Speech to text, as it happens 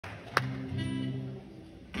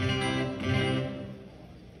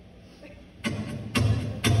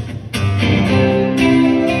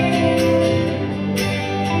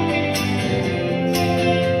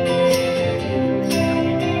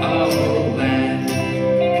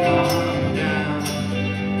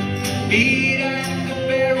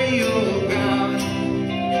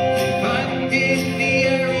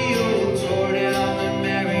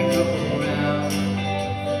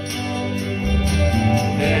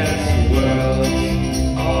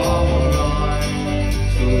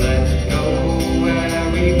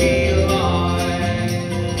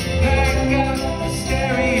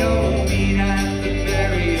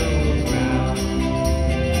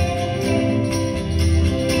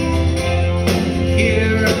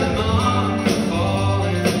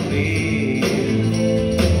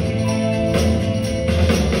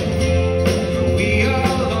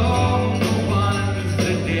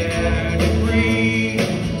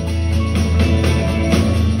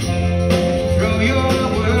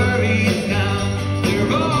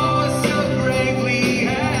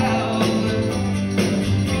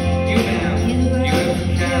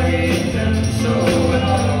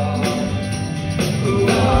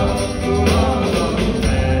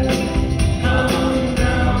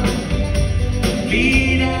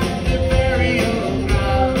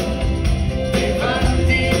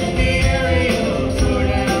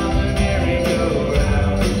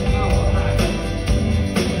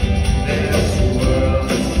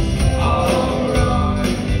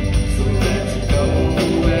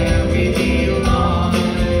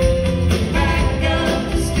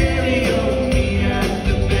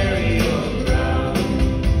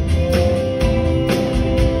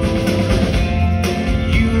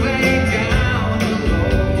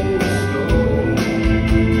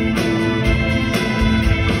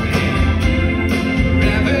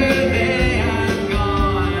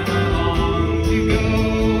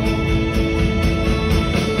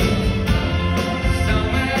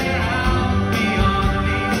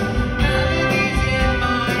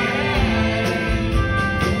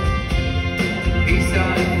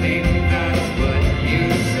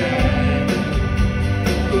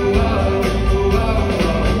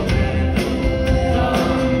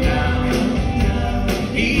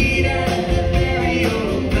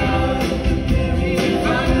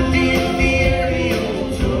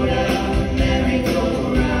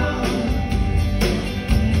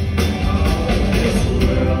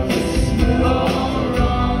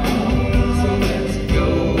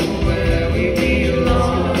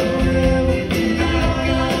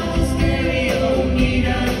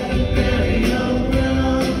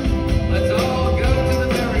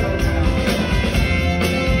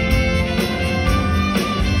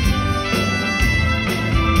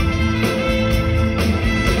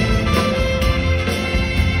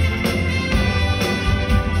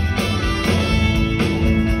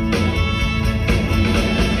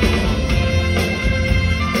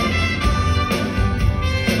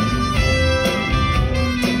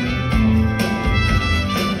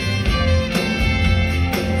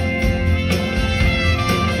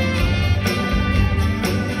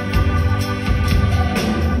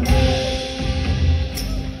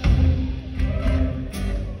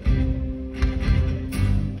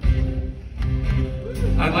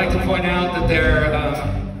I'd like to point out that there are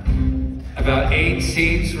about 8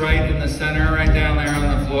 seats right in the center, right down there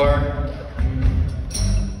on the floor.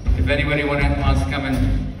 If anybody wants to come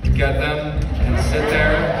and get them and sit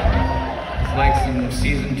there, it's like some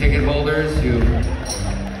season ticket holders who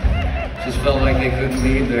just felt like they couldn't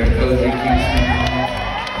leave their cozy Kingston homes.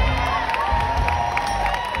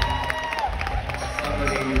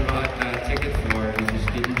 Somebody you bought a ticket for who just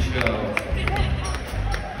didn't show.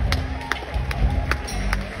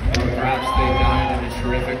 Or perhaps they died in a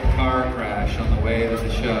terrific car crash on the way to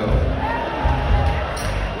the show.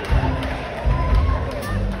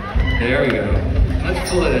 There we go. Let's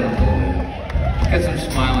pull it in a little bit. Get some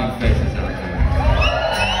smiling faces.